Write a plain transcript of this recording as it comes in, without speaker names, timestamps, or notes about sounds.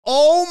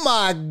Oh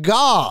my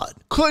God.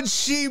 Could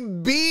she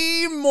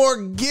be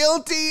more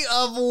guilty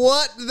of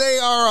what they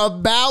are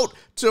about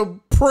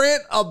to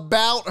print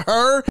about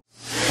her?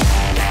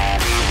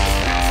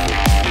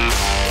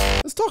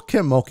 Let's talk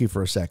Kim Mulkey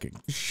for a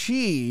second.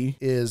 She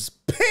is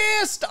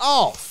pissed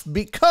off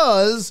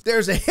because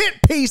there's a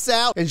hit piece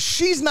out and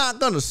she's not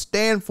going to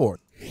stand for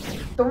it.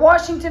 The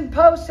Washington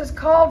Post has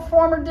called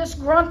former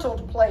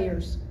disgruntled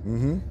players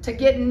to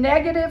get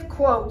negative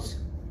quotes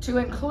to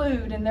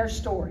include in their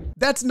story.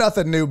 That's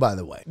nothing new, by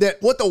the way. That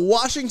what the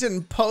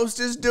Washington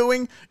Post is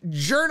doing,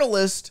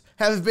 journalists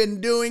have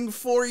been doing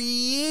for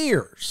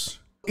years.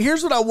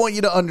 Here's what I want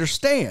you to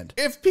understand.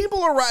 If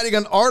people are writing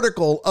an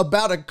article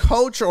about a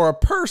coach or a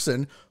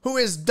person who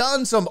has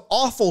done some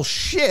awful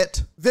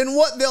shit, then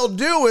what they'll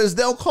do is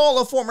they'll call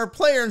a former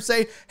player and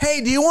say, hey,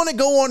 do you want to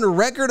go on the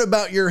record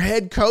about your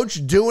head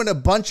coach doing a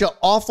bunch of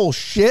awful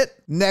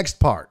shit?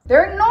 Next part.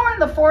 They're ignoring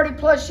the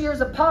 40+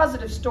 years of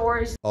positive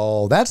stories.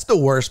 Oh, that's the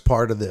worst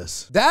part of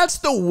this. That's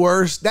the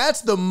worst.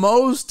 That's the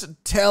most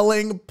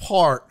telling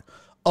part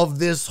of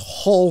this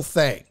whole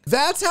thing.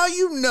 That's how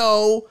you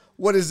know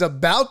what is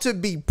about to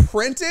be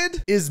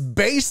printed is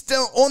based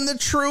on the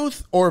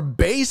truth or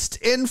based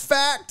in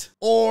fact,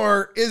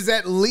 or is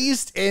at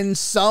least in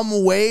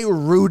some way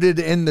rooted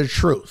in the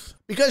truth.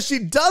 Because she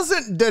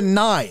doesn't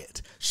deny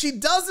it. She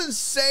doesn't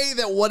say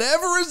that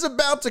whatever is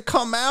about to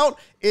come out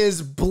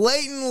is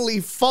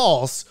blatantly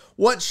false.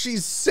 What she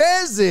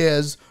says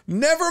is,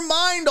 never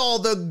mind all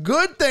the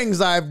good things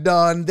I've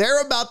done,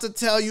 they're about to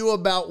tell you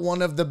about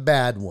one of the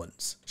bad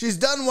ones. She's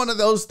done one of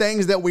those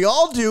things that we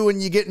all do when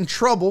you get in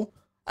trouble.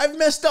 I've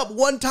messed up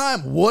one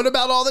time. What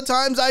about all the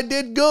times I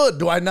did good?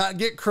 Do I not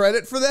get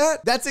credit for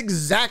that? That's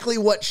exactly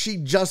what she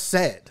just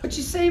said. But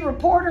you see,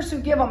 reporters who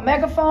give a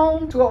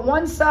megaphone to a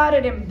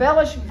one-sided,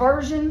 embellished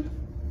version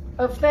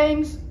of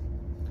things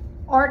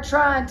aren't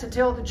trying to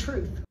tell the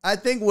truth. I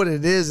think what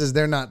it is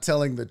they're not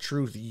telling the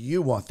truth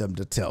you want them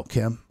to tell,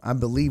 Kim. I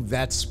believe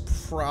that's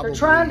probably... They're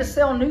trying to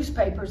sell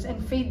newspapers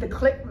and feed the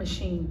click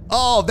machine.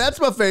 Oh,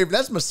 that's my favorite.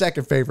 That's my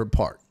second favorite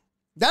part.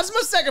 That's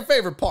my second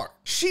favorite part.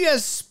 She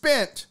has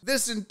spent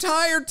this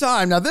entire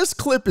time. Now, this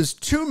clip is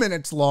 2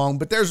 minutes long,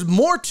 but there's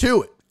more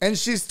to it. And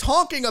she's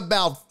talking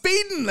about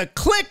feeding the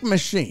click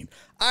machine.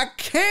 I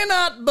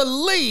cannot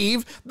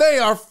believe they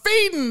are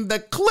feeding the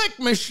click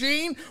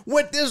machine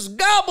with this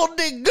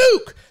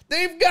gobbledygook.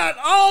 They've got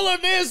all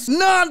of this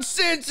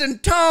nonsense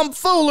and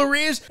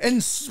tomfooleries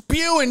and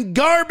spewing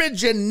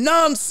garbage and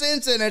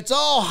nonsense, and it's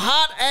all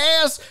hot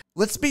ass.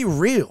 Let's be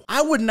real.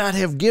 I would not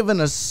have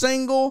given a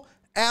single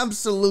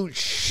absolute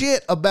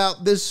shit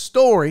about this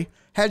story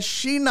had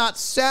she not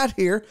sat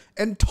here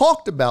and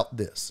talked about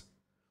this.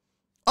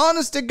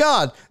 Honest to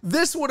God,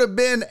 this would have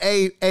been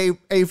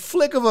a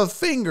flick of a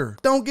finger.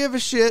 Don't give a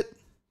shit.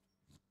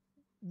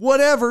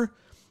 Whatever.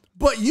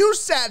 But you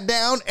sat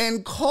down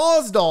and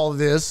caused all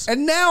this,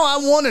 and now I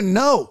want to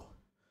know.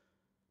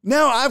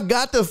 Now I've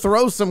got to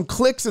throw some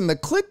clicks in the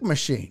click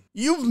machine.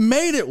 You've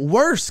made it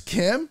worse,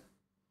 Kim.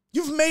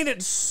 You've made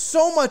it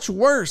so much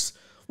worse.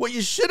 What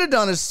you should have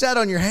done is sat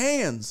on your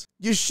hands.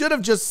 You should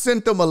have just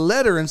sent them a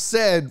letter and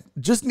said,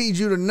 just need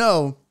you to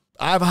know,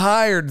 I've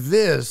hired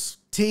this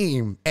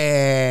team,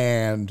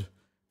 and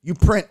you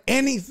print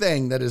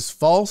anything that is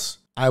false,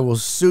 I will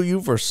sue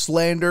you for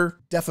slander,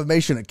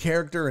 defamation of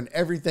character, and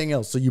everything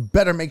else. So you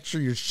better make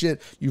sure your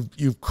shit,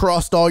 you've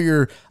crossed all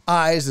your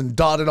I's and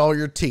dotted all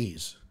your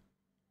T's.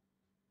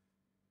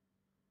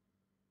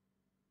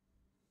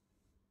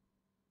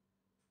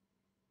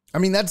 I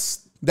mean,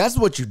 that's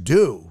what you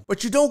do,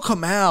 but you don't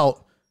come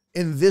out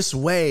in this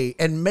way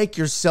and make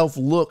yourself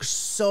look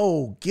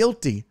so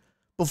guilty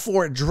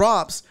before it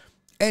drops.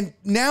 And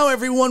now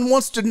everyone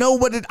wants to know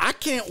what I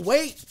can't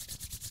wait.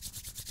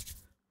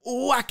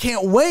 Oh, I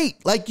can't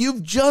wait. Like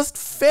you've just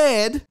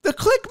fed the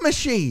click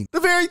machine, the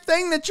very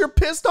thing that you're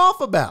pissed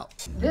off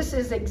about. This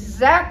is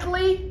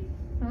exactly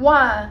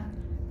why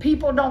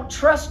people don't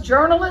trust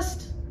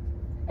journalists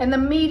and the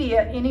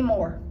media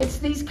anymore. It's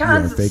these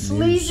kinds of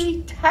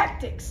sleazy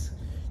tactics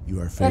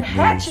and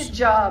hatchet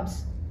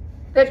jobs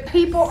that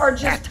people are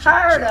just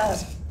tired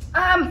of.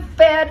 I'm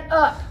fed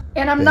up.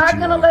 And I'm not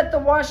going to let the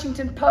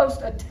Washington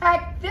Post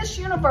attack this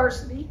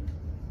university,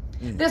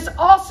 this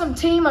awesome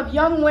team of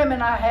young women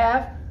I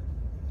have,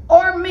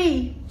 or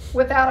me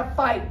without a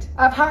fight.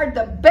 I've hired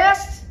the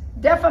best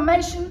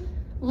defamation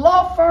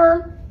law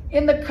firm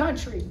in the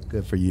country.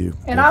 Good for you.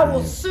 And I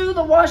will sue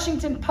the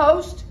Washington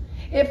Post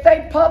if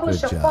they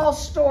publish a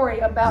false story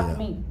about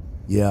me.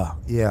 Yeah,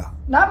 yeah.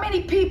 Not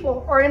many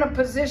people are in a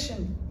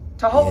position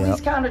to hold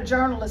these kind of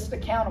journalists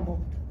accountable.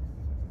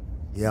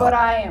 Yeah. But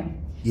I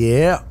am.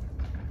 Yeah.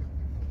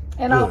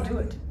 And I'll do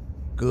it.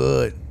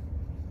 Good.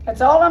 That's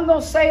all I'm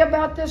going to say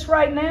about this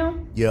right now.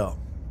 Yeah.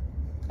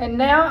 And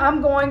now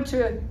I'm going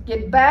to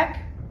get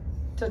back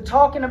to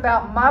talking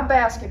about my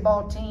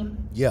basketball team.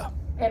 Yeah.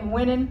 And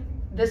winning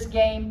this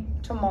game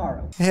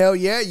tomorrow. Hell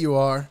yeah, you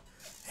are.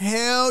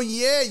 Hell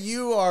yeah,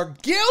 you are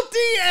guilty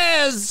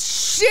as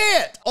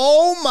shit.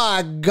 Oh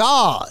my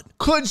God.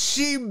 Could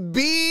she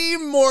be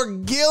more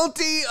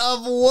guilty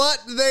of what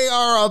they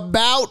are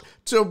about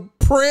to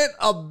print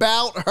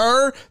about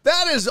her?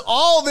 That is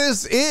all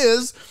this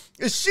is.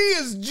 She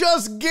is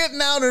just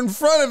getting out in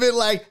front of it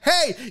like,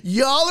 hey,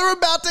 y'all are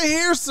about to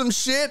hear some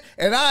shit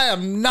and I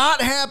am not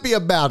happy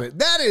about it.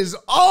 That is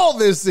all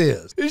this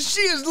is.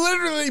 She is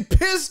literally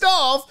pissed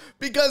off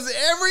because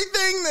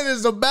everything that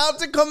is about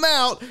to come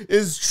out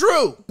is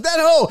true. That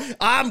whole,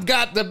 I've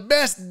got the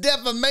best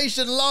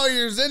defamation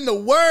lawyers in the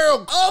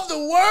world,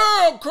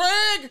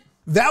 Craig.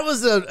 That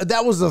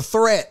was a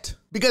threat.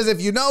 Because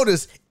if you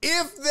notice,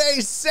 if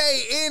they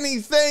say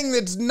anything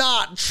that's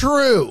not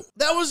true,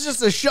 that was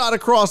just a shot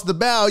across the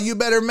bow. You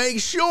better make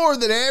sure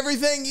that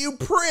everything you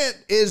print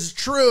is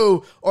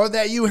true or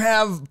that you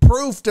have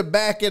proof to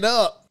back it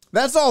up.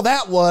 That's all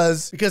that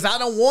was, because I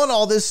don't want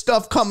all this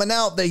stuff coming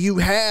out that you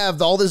have,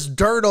 all this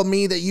dirt on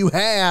me that you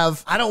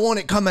have. I don't want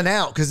it coming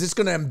out because it's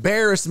going to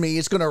embarrass me.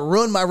 It's going to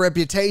ruin my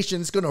reputation.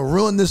 It's going to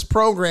ruin this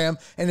program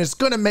and it's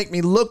going to make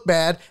me look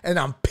bad. And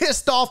I'm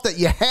pissed off that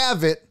you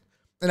have it.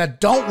 And I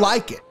don't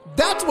like it.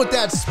 That's what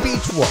that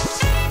speech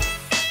was.